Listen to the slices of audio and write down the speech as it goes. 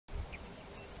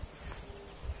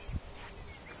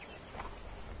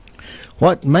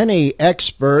What many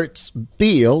experts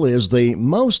feel is the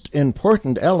most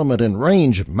important element in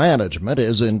range management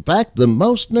is in fact the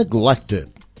most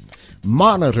neglected.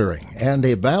 Monitoring and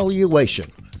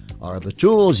evaluation are the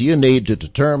tools you need to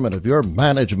determine if your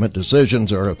management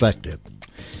decisions are effective.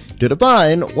 To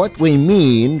define what we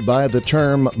mean by the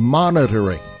term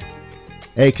monitoring,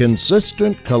 a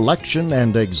consistent collection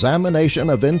and examination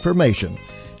of information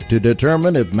to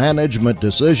determine if management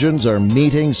decisions are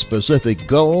meeting specific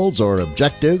goals or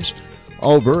objectives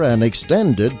over an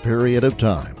extended period of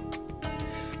time.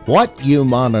 What you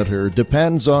monitor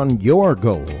depends on your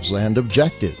goals and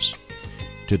objectives.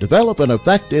 To develop an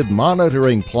effective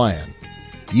monitoring plan,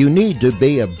 you need to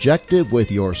be objective with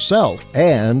yourself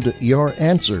and your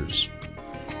answers.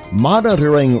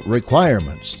 Monitoring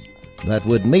requirements that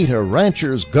would meet a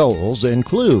rancher's goals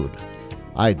include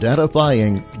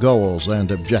identifying goals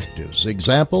and objectives.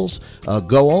 Examples: a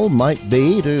goal might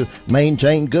be to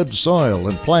maintain good soil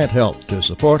and plant health to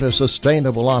support a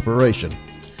sustainable operation.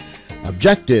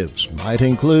 Objectives might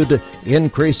include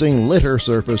increasing litter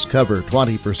surface cover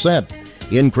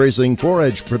 20%, increasing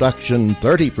forage production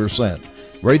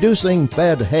 30%, reducing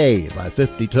fed hay by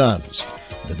 50 tons,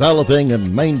 developing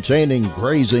and maintaining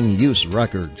grazing use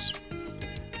records,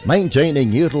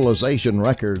 maintaining utilization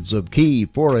records of key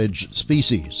forage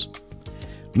species,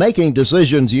 making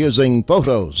decisions using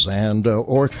photos and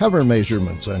or cover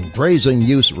measurements and grazing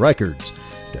use records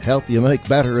to help you make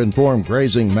better informed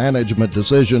grazing management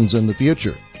decisions in the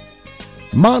future.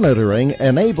 Monitoring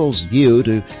enables you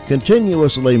to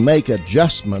continuously make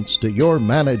adjustments to your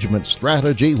management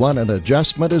strategy when an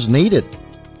adjustment is needed.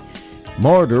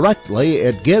 More directly,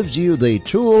 it gives you the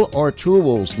tool or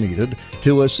tools needed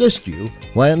to assist you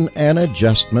when an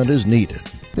adjustment is needed.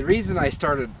 The reason I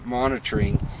started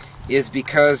monitoring is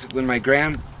because when my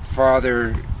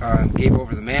grandfather gave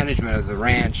over the management of the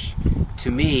ranch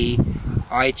to me,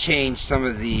 I changed some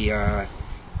of the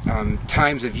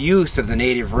times of use of the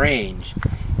native range,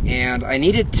 and I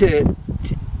needed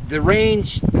the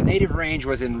native range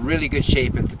was in really good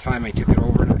shape at the time I took it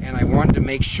over, and I wanted to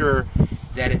make sure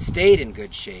that it stayed in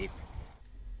good shape.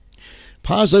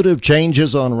 Positive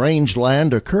changes on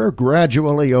rangeland occur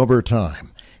gradually over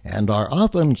time and are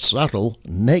often subtle.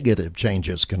 Negative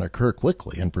changes can occur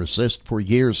quickly and persist for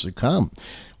years to come.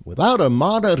 Without a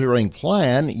monitoring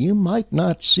plan, you might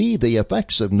not see the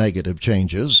effects of negative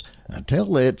changes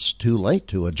until it's too late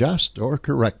to adjust or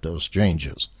correct those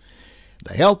changes.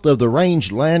 The health of the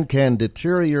rangeland can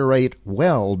deteriorate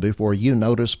well before you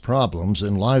notice problems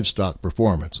in livestock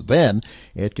performance. Then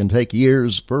it can take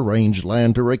years for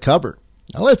rangeland to recover.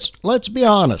 Now let's be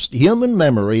honest. Human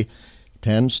memory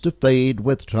tends to fade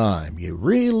with time. You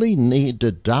really need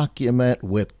to document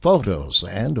with photos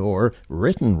and or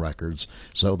written records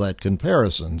so that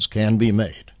comparisons can be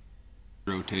made.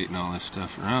 Rotating all this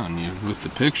stuff around, with the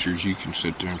pictures you can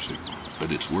sit there and say,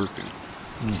 but it's working.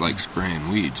 It's like spraying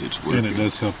weeds. It's working. And it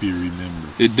does help you remember.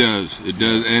 It does.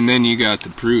 And then you got the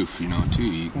proof, too.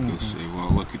 You can go say, well,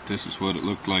 look at this is what it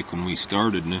looked like when we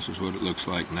started, and this is what it looks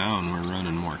like now, and we're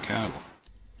running more cattle.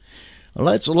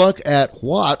 Let's look at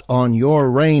what on your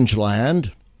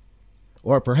rangeland,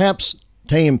 or perhaps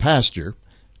tame pasture,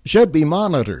 should be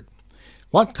monitored.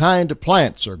 What kind of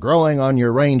plants are growing on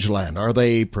your rangeland? Are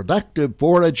they productive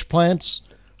forage plants?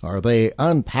 Are they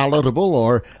unpalatable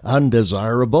or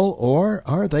undesirable, or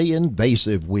are they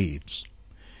invasive weeds?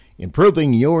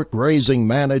 Improving your grazing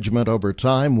management over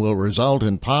time will result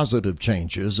in positive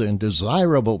changes in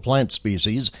desirable plant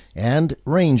species and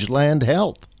rangeland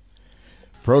health.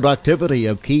 Productivity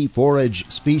of key forage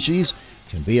species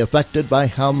can be affected by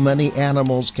how many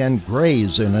animals can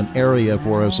graze in an area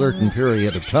for a certain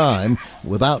period of time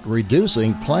without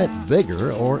reducing plant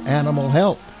vigor or animal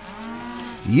health.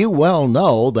 You well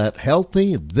know that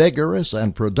healthy, vigorous,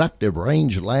 and productive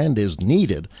rangeland is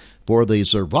needed for the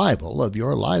survival of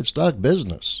your livestock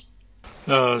business.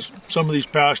 Some of these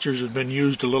pastures have been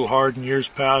used a little hard in years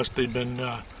past. They've been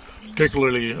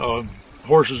particularly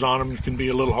horses on them can be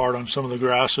a little hard on some of the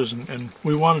grasses, and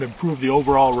we wanted to improve the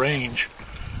overall range.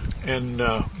 And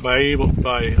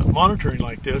by monitoring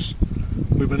like this,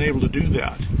 we've been able to do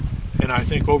that. And I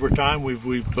think over time we've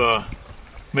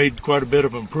made quite a bit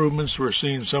of improvements. We're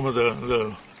seeing some of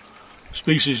the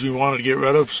species we wanted to get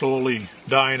rid of slowly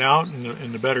dying out, and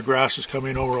the better grasses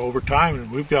coming over time,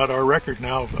 and we've got our record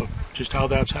now of just how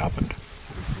that's happened.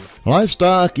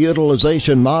 Livestock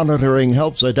utilization monitoring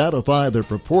helps identify the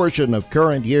proportion of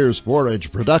current year's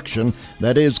forage production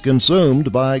that is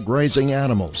consumed by grazing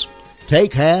animals.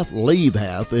 Take half, leave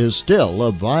half is still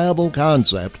a viable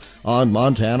concept on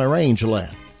Montana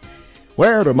rangeland.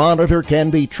 Where to monitor can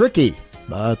be tricky.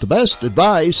 But the best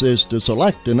advice is to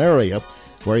select an area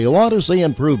where you want to see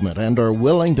improvement and are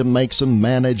willing to make some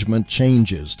management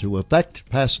changes to affect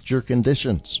pasture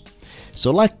conditions.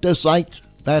 Select a site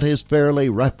that is fairly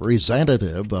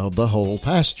representative of the whole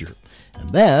pasture.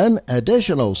 And then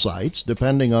additional sites,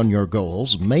 depending on your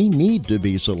goals, may need to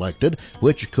be selected,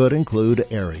 which could include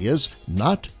areas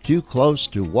not too close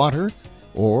to water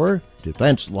or to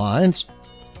fence lines,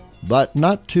 but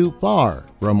not too far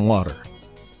from water,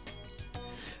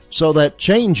 so that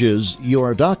changes you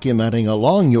are documenting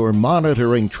along your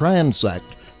monitoring transect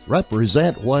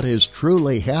represent what is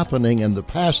truly happening in the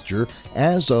pasture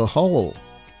as a whole.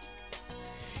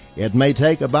 It may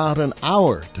take about an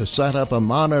hour to set up a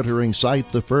monitoring site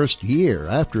the first year.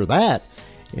 After that,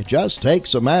 it just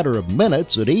takes a matter of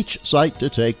minutes at each site to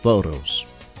take photos.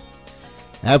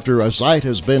 After a site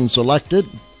has been selected,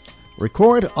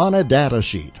 record on a data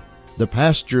sheet the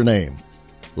pasture name,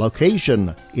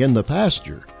 location in the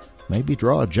pasture, maybe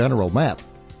draw a general map,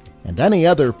 and any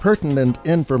other pertinent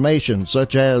information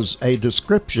such as a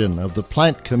description of the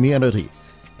plant community,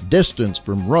 distance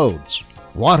from roads,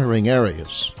 watering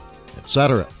areas,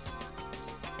 etc.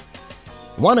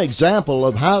 One example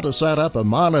of how to set up a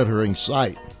monitoring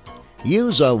site: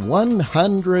 use a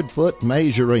 100-foot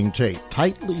measuring tape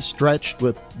tightly stretched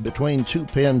with between two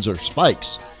pins or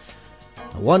spikes.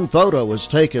 One photo is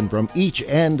taken from each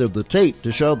end of the tape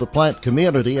to show the plant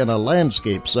community in a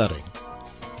landscape setting.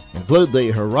 Include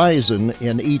the horizon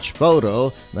in each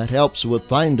photo. That helps with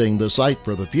finding the site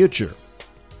for the future.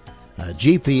 A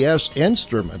GPS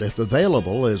instrument, if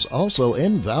available, is also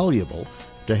invaluable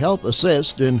to help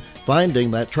assist in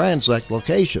finding that transect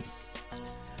location.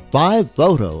 5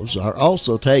 photos are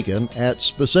also taken at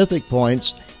specific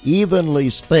points evenly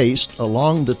spaced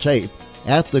along the tape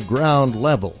at the ground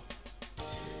level.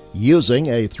 Using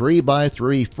a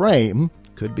 3x3 frame,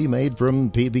 could be made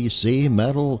from PVC,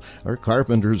 metal, or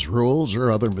carpenter's rules or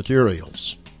other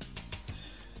materials.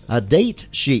 A date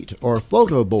sheet or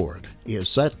photo board is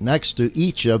set next to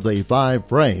each of the 5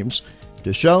 frames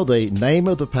to show the name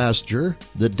of the pasture,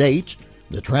 the date,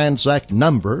 the transect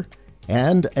number,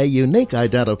 and a unique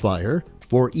identifier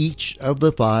for each of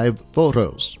the 5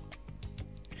 photos.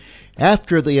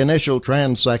 After the initial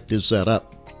transect is set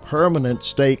up, permanent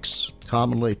stakes,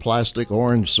 commonly plastic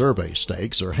orange survey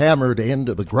stakes, are hammered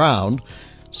into the ground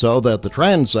so that the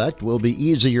transect will be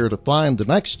easier to find the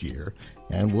next year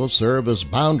and will serve as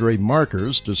boundary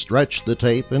markers to stretch the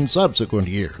tape in subsequent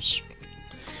years.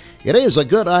 It is a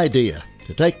good idea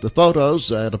to take the photos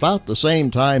at about the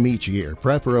same time each year,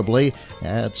 preferably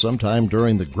at some time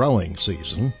during the growing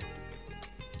season.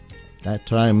 That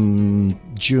time,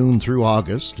 June through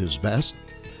August, is best.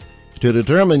 To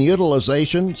determine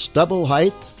utilization, stubble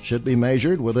height should be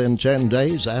measured within 10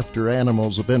 days after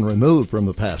animals have been removed from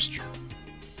the pasture.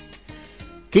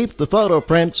 Keep the photo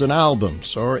prints in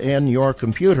albums or in your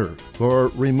computer for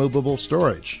removable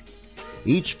storage.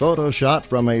 Each photo shot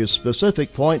from a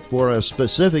specific point for a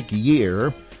specific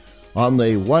year on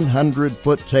the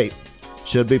 100-foot tape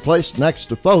should be placed next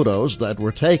to photos that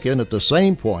were taken at the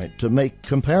same point to make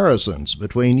comparisons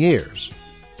between years.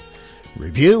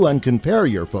 Review and compare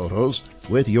your photos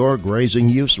with your grazing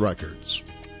use records.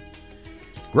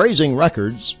 Grazing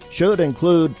records should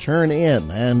include turn-in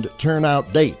and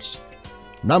turn-out dates,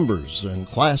 numbers and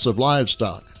class of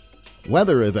livestock,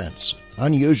 weather events,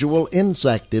 unusual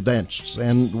insect events,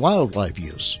 and wildlife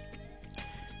use.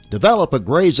 Develop a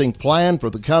grazing plan for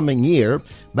the coming year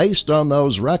based on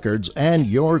those records and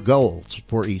your goals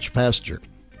for each pasture.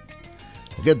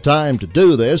 A good time to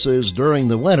do this is during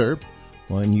the winter,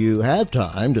 when you have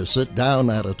time to sit down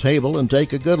at a table and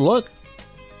take a good look.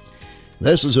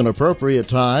 This is an appropriate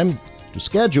time to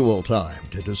schedule time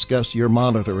to discuss your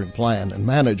monitoring plan and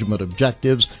management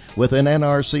objectives with an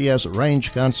NRCS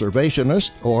range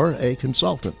conservationist or a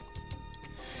consultant.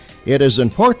 It is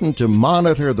important to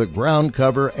monitor the ground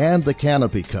cover and the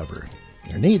canopy cover.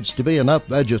 There needs to be enough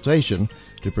vegetation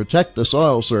to protect the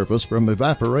soil surface from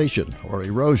evaporation or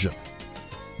erosion.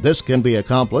 This can be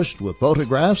accomplished with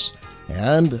photographs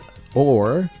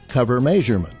and/or cover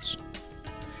measurements.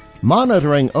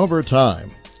 Monitoring over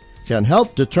time can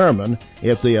help determine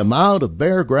if the amount of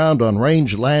bare ground on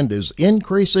rangeland is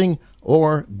increasing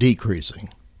or decreasing.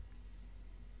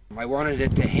 I wanted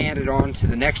it to hand it on to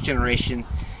the next generation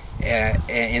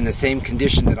in the same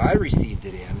condition that I received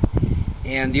it in.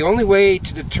 And the only way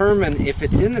to determine if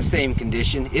it's in the same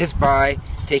condition is by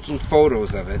taking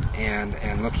photos of it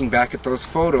and looking back at those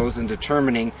photos and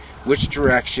determining which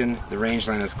direction the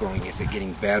rangeland is going. Is it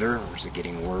getting better or is it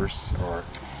getting worse, or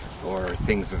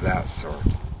things of that sort.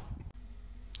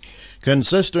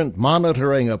 Consistent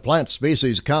monitoring of plant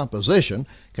species composition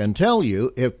can tell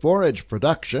you if forage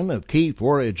production of key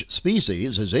forage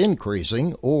species is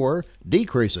increasing or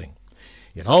decreasing.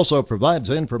 It also provides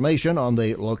information on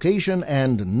the location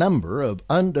and number of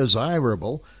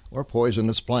undesirable or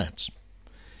poisonous plants.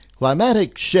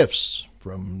 Climatic shifts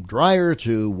from drier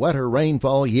to wetter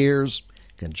rainfall years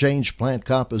can change plant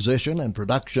composition and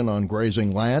production on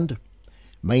grazing land.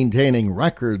 Maintaining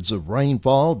records of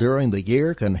rainfall during the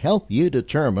year can help you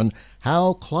determine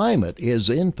how climate is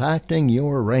impacting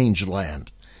your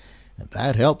rangeland. And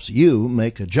that helps you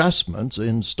make adjustments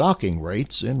in stocking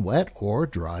rates in wet or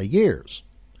dry years.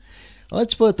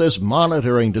 Let's put this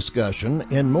monitoring discussion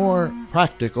in more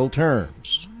practical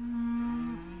terms.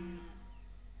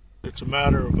 It's a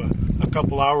matter of a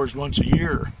couple hours once a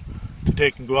year to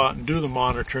take and go out and do the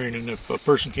monitoring, and if a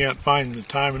person can't find the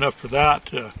time enough for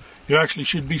that, you actually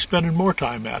should be spending more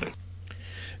time at it.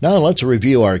 Now let's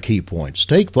review our key points.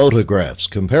 Take photographs.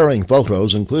 Comparing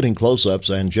photos, including close-ups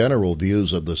and general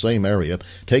views of the same area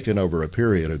taken over a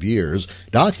period of years,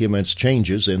 documents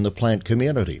changes in the plant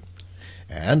community.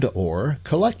 And/or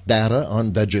collect data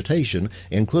on vegetation,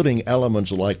 including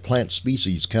elements like plant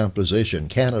species composition,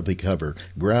 canopy cover,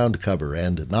 ground cover,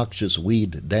 and noxious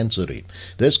weed density.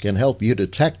 This can help you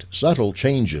detect subtle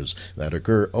changes that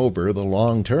occur over the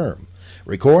long term.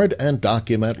 Record and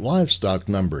document livestock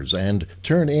numbers and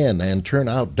turn in and turn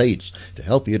out dates to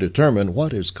help you determine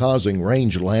what is causing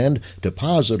rangeland to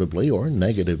positively or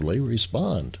negatively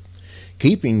respond.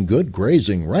 Keeping good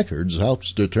grazing records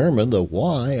helps determine the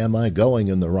why am I going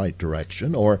in the right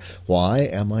direction or why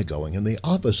am I going in the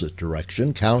opposite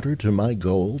direction counter to my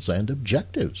goals and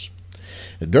objectives.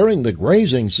 During the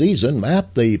grazing season,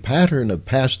 map the pattern of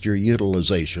pasture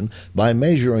utilization by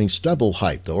measuring stubble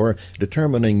height or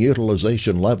determining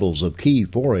utilization levels of key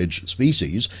forage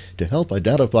species to help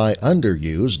identify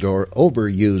underused or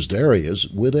overused areas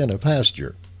within a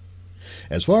pasture.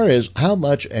 As far as how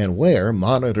much and where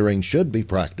monitoring should be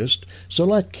practiced,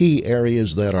 select key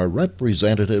areas that are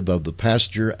representative of the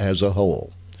pasture as a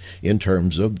whole, in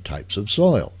terms of types of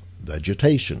soil,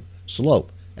 vegetation,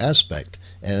 slope, aspect,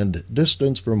 and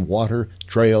distance from water,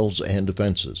 trails, and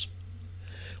fences.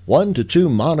 1 to 2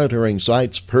 monitoring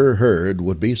sites per herd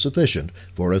would be sufficient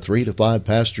for a 3 to 5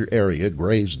 pasture area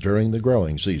grazed during the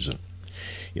growing season.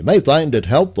 You may find it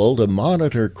helpful to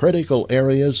monitor critical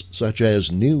areas such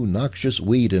as new noxious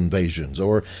weed invasions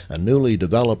or a newly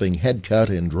developing headcut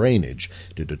in drainage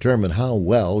to determine how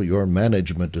well your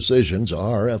management decisions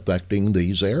are affecting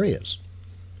these areas.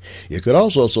 You could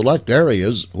also select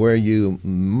areas where you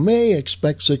may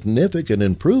expect significant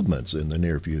improvements in the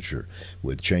near future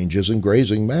with changes in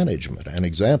grazing management. An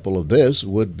example of this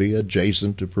would be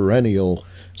adjacent to perennial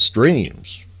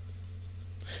streams.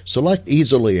 Select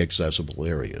easily accessible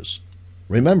areas.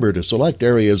 Remember to select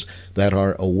areas that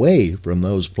are away from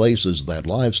those places that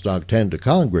livestock tend to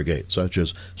congregate, such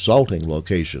as salting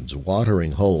locations,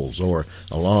 watering holes, or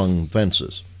along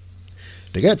fences.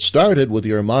 To get started with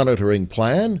your monitoring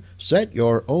plan, set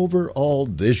your overall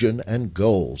vision and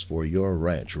goals for your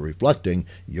ranch, reflecting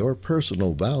your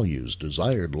personal values,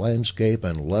 desired landscape,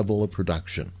 and level of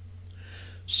production.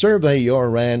 Survey your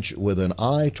ranch with an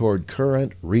eye toward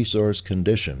current resource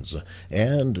conditions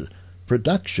and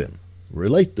production.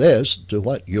 Relate this to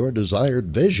what your desired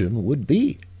vision would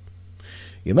be.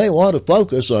 You may want to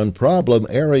focus on problem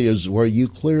areas where you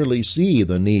clearly see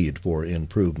the need for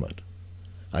improvement.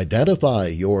 Identify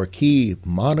your key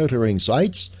monitoring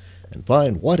sites and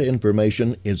find what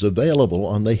information is available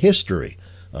on the history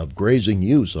of grazing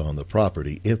use on the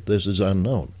property if this is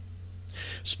unknown.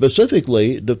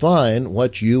 Specifically, define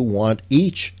what you want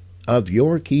each of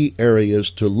your key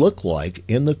areas to look like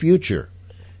in the future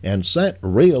and set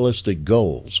realistic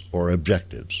goals or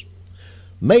objectives.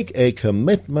 Make a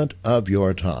commitment of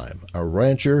your time. A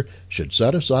rancher should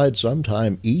set aside some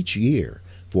time each year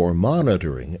for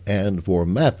monitoring and for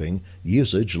mapping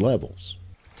usage levels.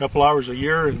 A couple hours a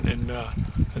year and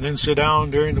then sit down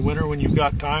during the winter when you've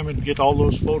got time and get all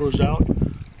those photos out.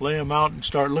 Lay them out and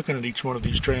start looking at each one of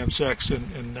these transects,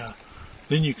 and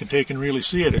then you can take and really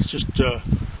see it. It's just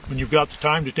when you've got the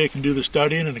time to take and do the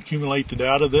studying and accumulate the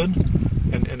data then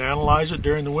and analyze it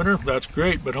during the winter, that's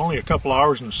great, but only a couple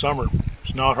hours in the summer.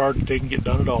 It's not hard to take and get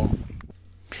done at all.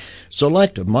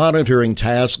 Select monitoring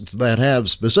tasks that have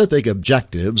specific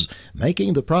objectives,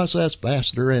 making the process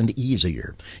faster and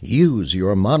easier. Use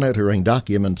your monitoring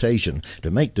documentation to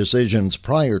make decisions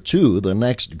prior to the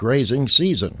next grazing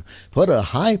season. Put a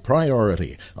high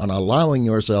priority on allowing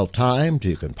yourself time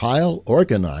to compile,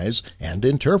 organize, and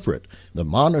interpret the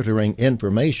monitoring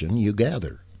information you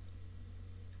gather.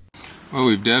 Well,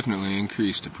 we've definitely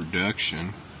increased the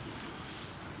production.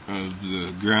 of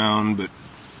the ground, but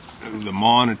the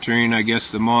monitoring, I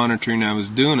was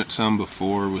doing it some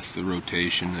before with the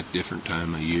rotation at different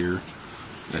time of year,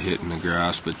 hitting the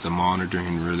grass, but the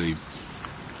monitoring really,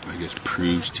 I guess,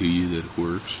 proves to you that it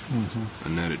works,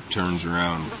 and that it turns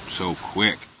around so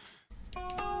quick.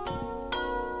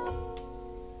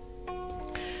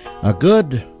 A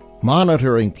good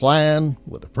monitoring plan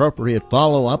with appropriate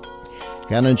follow-up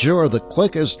can ensure the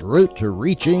quickest route to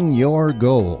reaching your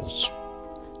goals.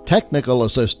 Technical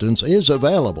assistance is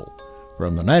available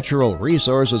from the Natural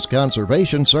Resources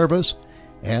Conservation Service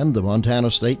and the Montana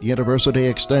State University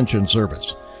Extension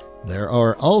Service. There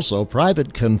are also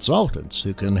private consultants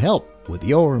who can help with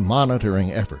your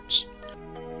monitoring efforts.